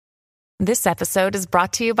This episode is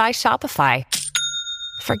brought to you by Shopify.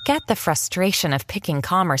 Forget the frustration of picking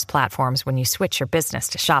commerce platforms when you switch your business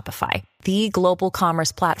to Shopify, the global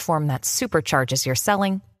commerce platform that supercharges your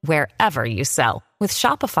selling wherever you sell. With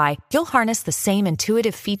Shopify, you'll harness the same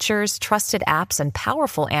intuitive features, trusted apps, and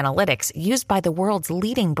powerful analytics used by the world's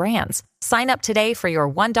leading brands. Sign up today for your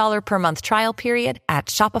 $1 per month trial period at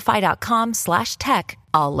shopify.com/tech,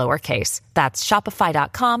 all lowercase. That's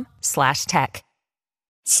shopify.com/tech.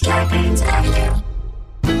 Scarpins Avenue.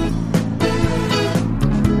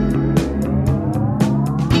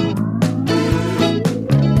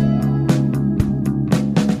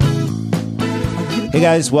 Hey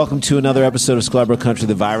guys, welcome to another episode of Scarborough Country,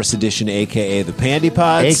 the Virus Edition, a.k.a. the Pandy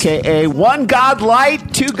Pods. A.k.a. one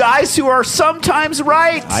Godlight, two guys who are sometimes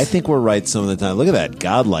right. I think we're right some of the time. Look at that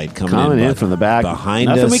Godlight coming in from the back. Behind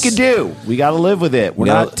Nothing us. we can do. We got to live with it. We're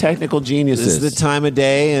not technical geniuses. This is the time of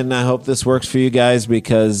day, and I hope this works for you guys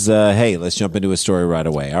because, hey, let's jump into a story right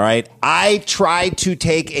away. All right? I try to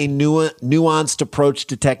take a nuanced approach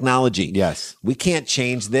to technology. Yes. We can't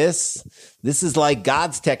change this. This is like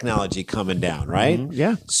God's technology coming down, right? Mm-hmm.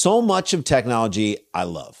 Yeah. So much of technology I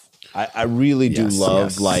love. I really do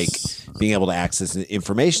love like being able to access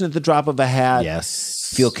information at the drop of a hat.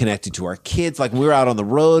 Yes. Feel connected to our kids. Like when we were out on the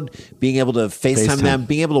road, being able to FaceTime them,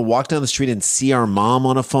 being able to walk down the street and see our mom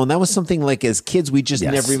on a phone. That was something like as kids, we just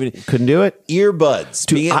never even couldn't do it. Earbuds.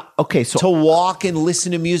 To walk and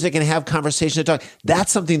listen to music and have conversation and talk.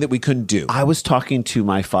 That's something that we couldn't do. I was talking to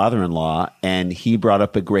my father-in-law and he brought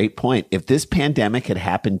up a great point. If this pandemic had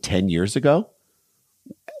happened 10 years ago,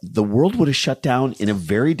 the world would have shut down in a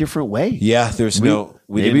very different way. Yeah,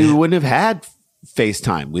 we wouldn't have had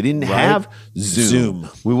FaceTime. We didn't have Zoom.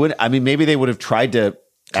 We would. I mean, maybe they would have tried to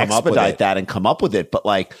expedite that and come up with it. But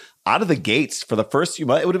like out of the gates for the first few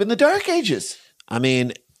months, it would have been the dark ages. I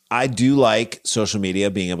mean, I do like social media,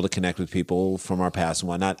 being able to connect with people from our past and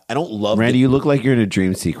whatnot. I don't love Randy, you look like you're in a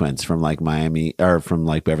dream sequence from like Miami or from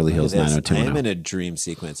like Beverly Hills 90210. I am in a dream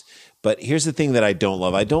sequence. But here's the thing that I don't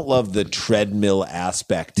love. I don't love the treadmill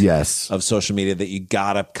aspect of social media that you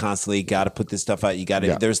gotta put this stuff out. You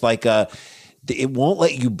gotta, there's like it won't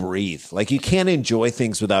let you breathe. Like you can't enjoy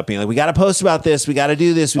things without being like, we got to post about this. We got to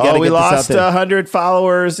do this. We got to get lost this out there. 100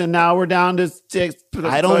 followers and now we're down to 6.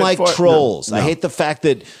 I don't like trolls. No. I hate the fact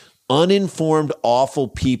that uninformed, awful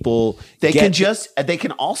people. They can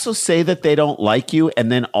also say that they don't like you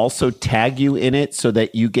and then also tag you in it so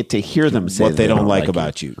that you get to hear them say what they don't like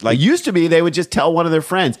about you. Like used to be, they would just tell one of their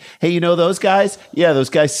friends, hey, you know those guys? Yeah,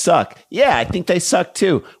 those guys suck. Yeah, I think they suck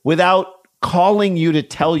too. Without calling you to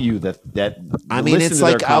tell you that I mean, it's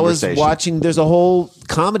like I was watching, there's a whole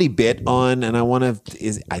comedy bit on, and I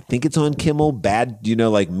think it's on Kimmel,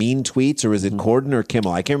 like mean tweets, or is it Corden or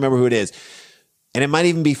Kimmel? I can't remember who it is. And it might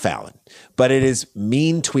even be Fallon, but it is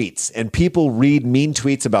mean tweets, and people read mean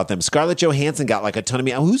tweets about them. Scarlett Johansson got like a ton of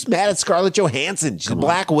who's mad at Scarlett Johansson? She's a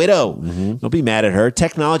Black Widow. Mm-hmm. Don't be mad at her.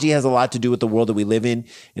 Technology has a lot to do with the world that we live in,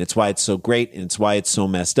 and it's why it's so great, and it's why it's so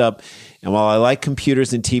messed up. And while I like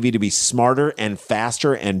computers and TV to be smarter and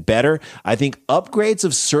faster and better, I think upgrades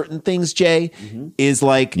of certain things, Jay, is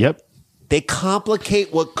like... They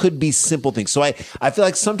complicate what could be simple things. So I feel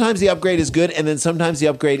like sometimes the upgrade is good and then sometimes the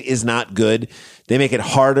upgrade is not good. They make it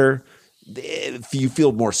harder. You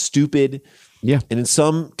feel more stupid. Yeah. And in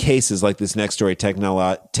some cases, like this next story,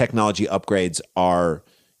 technology upgrades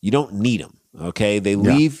you don't need them. Okay. They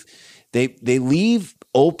leave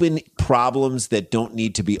open problems that don't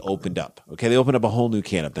need to be opened up. Okay. They open up a whole new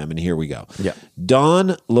can of them. And here we go. Yeah.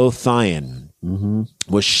 Dawn Lothian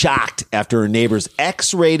was shocked after her neighbor's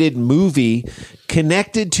X-rated movie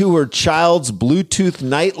connected to her child's Bluetooth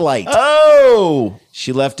nightlight. Oh!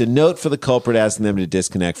 She left a note for the culprit asking them to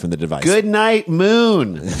disconnect from the device. Good night,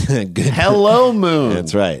 moon. Hello, moon.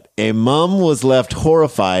 That's right. A mom was left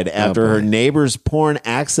horrified after her neighbor's porn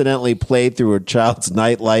accidentally played through her child's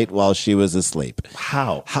nightlight while she was asleep.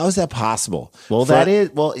 How? How is that possible?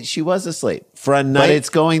 Well, she was asleep. For a night, but it's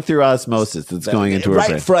going through osmosis. It's going into her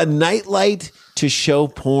brain. For a nightlight to show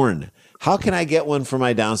porn. How can I get one for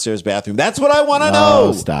my downstairs bathroom? That's what I want to know.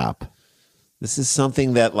 Oh, stop. This is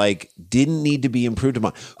something that didn't need to be improved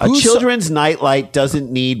upon. A children's nightlight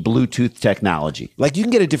doesn't need Bluetooth technology. Like you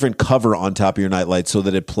can get a different cover on top of your nightlight so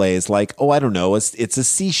that it plays like, I don't know, it's a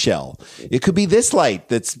seashell. It could be this light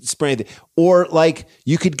that's spraying, or like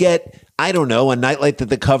you could get, I don't know, a nightlight that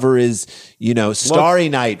the cover is, Starry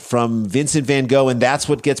Night from Vincent van Gogh, and that's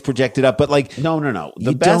what gets projected up. But no.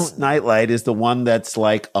 The best nightlight is the one that's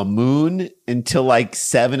like a moon until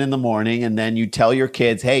 7 a.m, and then you tell your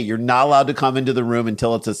kids, hey, you're not allowed to come into the room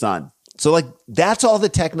until it's a sun. So that's all the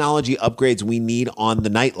technology upgrades we need on the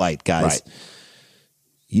nightlight, guys. Right.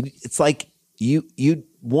 It's like you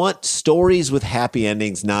want stories with happy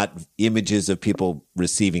endings, not images of people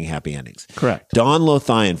receiving happy endings. Correct. Dawn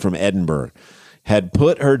Lothian from Edinburgh had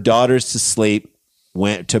put her daughters to sleep,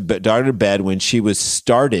 went to daughter to bed when she was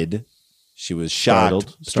startled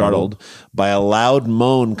by a loud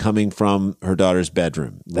moan coming from her daughter's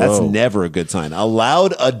bedroom. That's never a good sign. A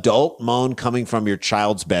loud adult moan coming from your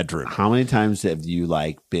child's bedroom. How many times have you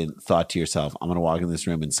been thought to yourself, I'm going to walk in this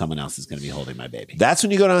room and someone else is going to be holding my baby? That's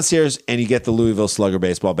when you go downstairs and you get the Louisville Slugger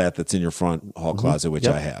baseball bat that's in your front hall closet, which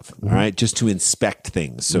I have. All right. Just to inspect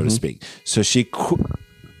things, so to speak. So she quickly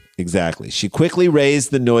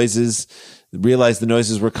realized the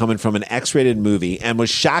noises were coming from an X-rated movie and was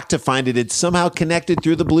shocked to find it had somehow connected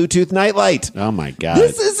through the Bluetooth nightlight. Oh my God.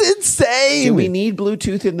 This is insane. Do we need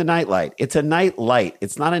Bluetooth in the nightlight? It's a night light.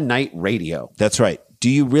 It's not a night radio. That's right. Do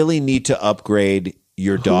you really need to upgrade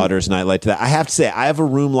your daughter's nightlight to that? I have to say, I have a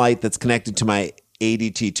room light that's connected to my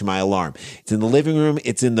ADT, to my alarm. It's in the living room.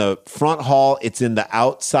 It's in the front hall. It's in the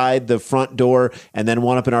outside, the front door, and then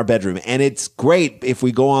one up in our bedroom. And it's great if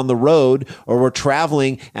we go on the road or we're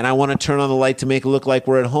traveling and I want to turn on the light to make it look like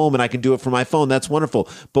we're at home and I can do it from my phone. That's wonderful.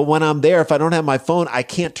 But when I'm there, if I don't have my phone, I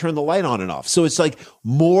can't turn the light on and off. So it's like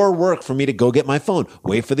more work for me to go get my phone,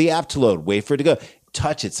 wait for the app to load, wait for it to go,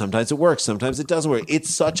 touch it. Sometimes it works. Sometimes it doesn't work.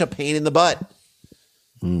 It's such a pain in the butt.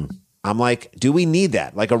 I'm like, do we need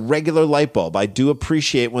that? Like a regular light bulb. I do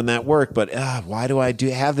appreciate when that worked, but why do I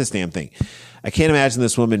have this damn thing? I can't imagine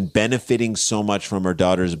this woman benefiting so much from her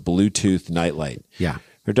daughter's Bluetooth nightlight. Yeah.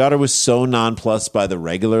 Her daughter was so nonplussed by the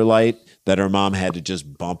regular light that her mom had to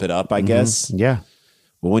just bump it up, I guess. Yeah.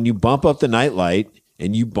 Well, when you bump up the nightlight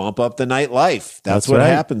and you bump up the nightlife, that's what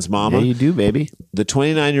happens, Mama. Yeah, you do, baby. The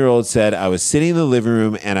 29-year-old said, I was sitting in the living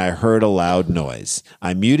room and I heard a loud noise.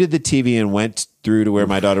 I muted the TV and went through to where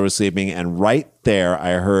my daughter was sleeping. And right there,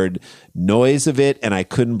 I heard noise of it and I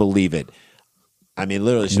couldn't believe it. I mean,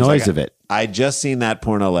 literally, she was noise like, of it. I just seen that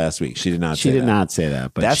porno last week. She did not say that. She did not say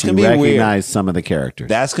that, but that's she gonna be recognized weird. Some of the characters.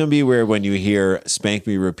 That's going to be weird when you hear spank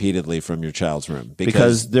me repeatedly from your child's room.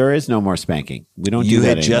 Because there is no more spanking. We don't do that anymore.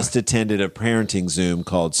 You had just attended a parenting Zoom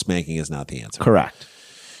called Spanking is Not the Answer. Correct.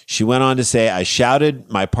 She went on to say, I shouted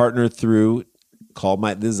my partner through,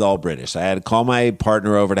 this is all British. I had to call my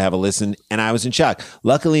partner over to have a listen, and I was in shock.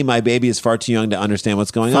 Luckily, my baby is far too young to understand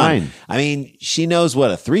what's going on. I mean, she knows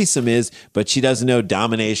what a threesome is, but she doesn't know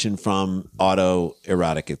domination from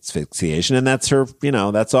autoerotic asphyxiation, and that's her,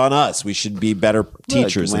 that's on us. We should be better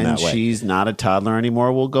teachers in that way. When she's not a toddler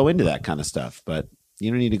anymore, we'll go into that kind of stuff, but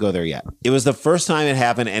you don't need to go there yet. It was the first time it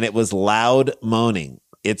happened, and it was loud moaning.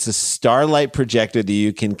 It's a starlight projector that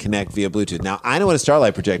you can connect via Bluetooth. Now, I know what a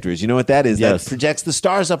starlight projector is. You know what that is? Yes. That projects the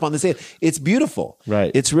stars up on the ceiling. It's beautiful.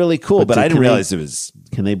 Right. It's really cool, but I didn't realize it was...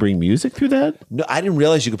 Can they bring music through that? No, I didn't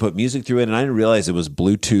realize you could put music through it, and I didn't realize it was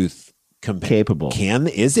Bluetooth capable.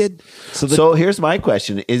 Is it? So here's my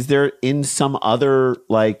question. Is there in some other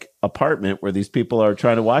apartment where these people are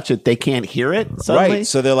trying to watch it, they can't hear it suddenly? Right.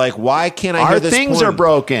 So they're like, why can't I hear this things porn? Are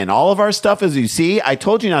broken. All of our stuff, as you see, I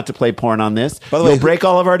told you not to play porn on this. By the way, you'll break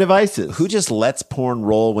all of our devices. Who just lets porn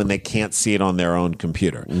roll when they can't see it on their own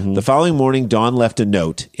computer? Mm-hmm. The following morning, Dawn left a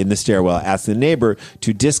note in the stairwell asking the neighbor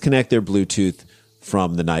to disconnect their Bluetooth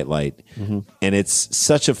from the nightlight. Mm-hmm. And it's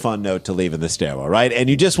such a fun note to leave in the stairwell, right?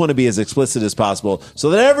 And you just want to be as explicit as possible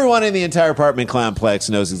so that everyone in the entire apartment complex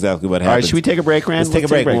knows exactly what happened. All right, should we take a break, Rand? Let's take a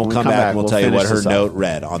break. We'll come back and we'll tell you what her note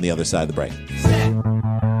read on the other side of the break.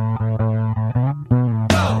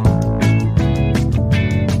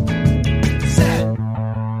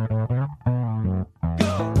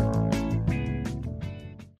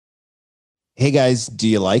 Hey guys, do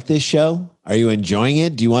you like this show? Are you enjoying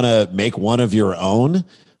it? Do you want to make one of your own?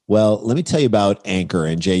 Well, let me tell you about Anchor,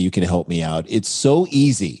 and Jay, you can help me out. It's so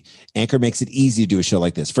easy. Anchor makes it easy to do a show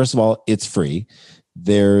like this. First of all, it's free.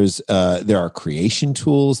 There are creation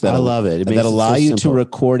tools that I love it. That allow you to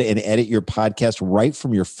record and edit your podcast right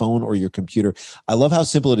from your phone or your computer. I love how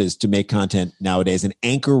simple it is to make content nowadays, and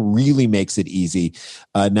Anchor really makes it easy.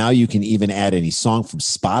 Now you can even add any song from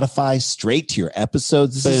Spotify straight to your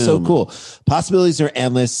episodes. This is so cool. Possibilities are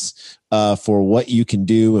endless for what you can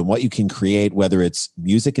do and what you can create, whether it's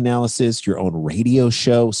music analysis, your own radio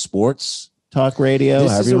show, sports talk radio.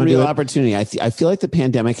 This is a real opportunity. I feel like the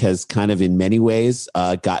pandemic has kind of in many ways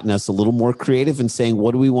gotten us a little more creative in saying,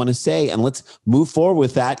 what do we want to say? And let's move forward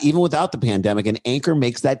with that, even without the pandemic. And Anchor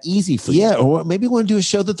makes that easy for you. Yeah, or maybe you want to do a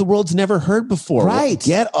show that the world's never heard before. Right.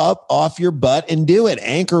 Get up off your butt and do it.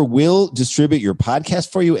 Anchor will distribute your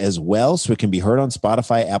podcast for you as well, so it can be heard on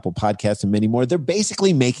Spotify, Apple Podcasts, and many more. They're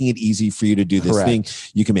basically making it easy for you to do this thing.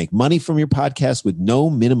 You can make money from your podcast with no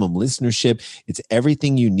minimum listenership. It's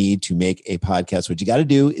everything you need to make a podcast. What you got to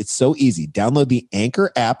do, it's so easy. Download the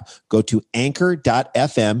Anchor app, go to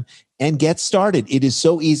anchor.fm, and get started. It is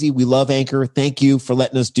so easy. We love Anchor. Thank you for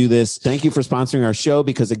letting us do this. Thank you for sponsoring our show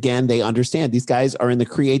because, again, they understand these guys are in the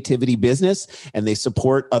creativity business and they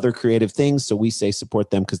support other creative things. So we say support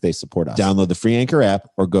them because they support us. Download the free Anchor app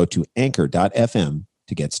or go to anchor.fm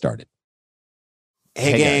to get started.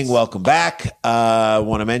 Hey gang, guys. Welcome back. I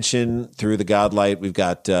want to mention through the Godlight, we've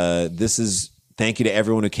got thank you to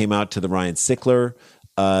everyone who came out to the Ryan Sickler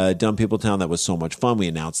Dumb People Town. That was so much fun. We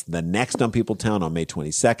announced the next Dumb People Town on May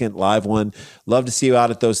 22nd, live one. Love to see you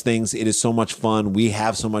out at those things. It is so much fun. We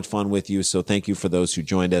have so much fun with you. So thank you for those who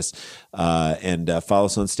joined us. And follow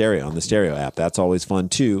us on the Stereo app. That's always fun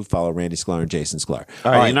too. Follow Randy Sklar and Jason Sklar.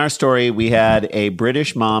 All right. In our story, we had a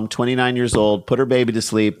British mom, 29 years old, put her baby to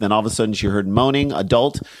sleep. Then all of a sudden she heard moaning,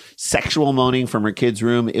 adult sexual moaning from her kid's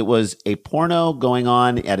room. It was a porno going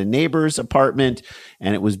on at a neighbor's apartment,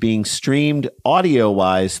 and it was being streamed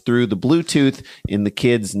audio-wise through the Bluetooth in the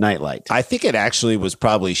kid's nightlight. I think it actually was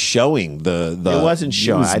probably showing the it wasn't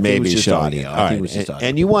showing. I think it was just audio. All right.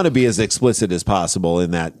 And you want to be as explicit as possible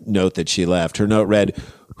in that note that she left. Her note read,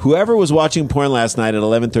 "Whoever was watching porn last night at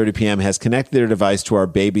 11:30 p.m. has connected their device to our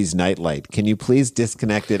baby's nightlight. Can you please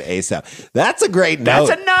disconnect it ASAP?" That's a great note.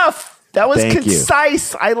 That's enough. That was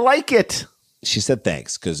concise. I like it. She said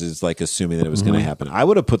thanks because it's like assuming that it was going to happen. I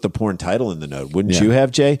would have put the porn title in the note. Wouldn't you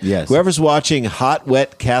have, Jay? Yes. Whoever's watching Hot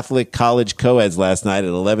Wet Catholic College Co-eds last night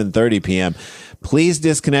at 11:30 p.m., please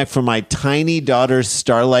disconnect from my tiny daughter's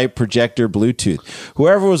Starlight projector Bluetooth.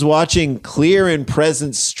 Whoever was watching Clear and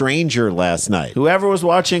Present Stranger last night. Whoever was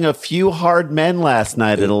watching A Few Hard Men last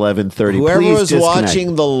night at 11:30. Whoever please was disconnect.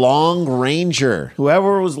 watching The Long Ranger.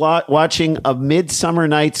 Whoever was watching A Midsummer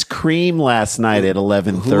Night's Cream last night at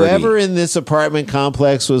 11:30. Whoever in this apartment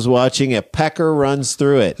complex was watching A Pecker Runs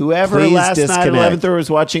Through It. Whoever please last disconnect. night at 11:30 was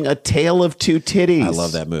watching A Tale of Two Titties. I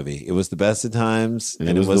love that movie. It was the best of times, and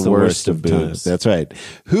it was the worst of boobs. That's right.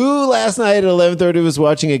 Who last night at 11:30 was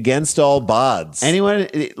watching Against All Odds? Anyone?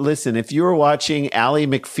 Listen, if you were watching Ally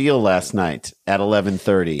McFeel last night at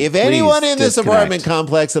 11:30, if anyone in this apartment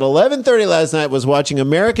complex at 11:30 last night was watching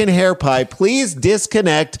American Hair Pie, please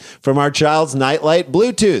disconnect from our child's nightlight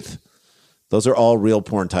Bluetooth. Those are all real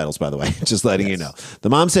porn titles, by the way. Just letting you know. The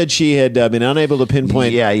mom said she had been unable to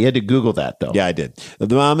pinpoint. Yeah, you had to Google that, though. Yeah, I did.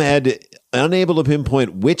 The mom had unable to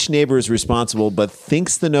pinpoint which neighbor is responsible, but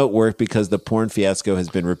thinks the note worked because the porn fiasco has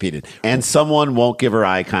been repeated. And someone won't give her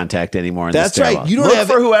eye contact anymore. In That's this right. You don't Look have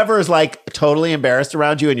for whoever is like totally embarrassed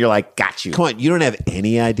around you, and you're like, got you. Come on, you don't have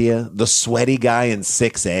any idea. The sweaty guy in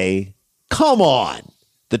 6A. Come on.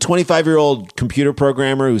 The 25-year-old computer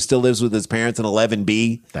programmer who still lives with his parents in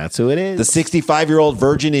 11B. That's who it is. The 65-year-old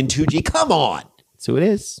virgin in 2G. Come on. That's who it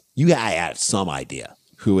is. You gotta have some idea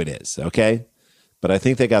who it is, okay? But I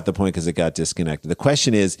think they got the point because it got disconnected. The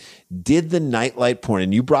question is, did the nightlight porn,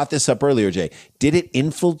 and you brought this up earlier, Jay, did it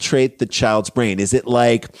infiltrate the child's brain? Is it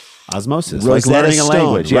like osmosis, Rosetta like learning Stone, a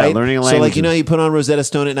language, right? Yeah, learning a language. So, like, you know, you put on Rosetta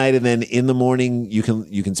Stone at night, and then in the morning you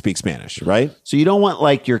can speak Spanish, right? So you don't want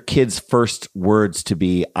like your kid's first words to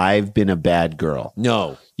be "I've been a bad girl."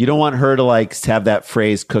 No, you don't want her to like have that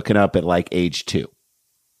phrase cooking up at like age 2.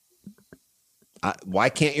 Why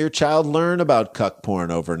can't your child learn about cuck porn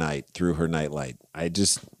overnight through her nightlight? I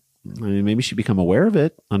mean, maybe she become aware of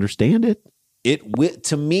it, understand it.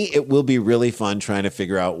 To me, it will be really fun trying to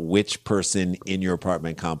figure out which person in your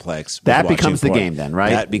apartment complex that becomes the game then, right?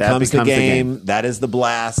 That becomes the game. That is the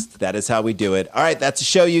blast. That is how we do it. All right, that's a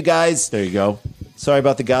show, you guys. There you go. Sorry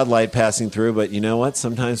about the godlight passing through, but you know what?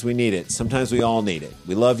 Sometimes we need it. Sometimes we all need it.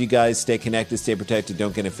 We love you guys. Stay connected, stay protected,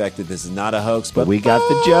 don't get infected. This is not a hoax, but we got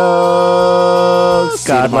the jokes.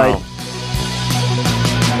 Godlight.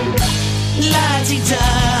 La-ti-da,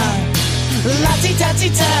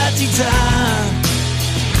 la-ti-da-ti-da-ti-da,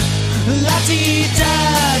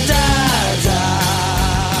 la-ti-da-da-da.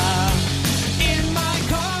 In my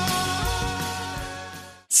car.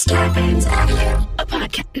 Scarpins Audio, a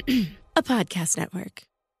podcast network.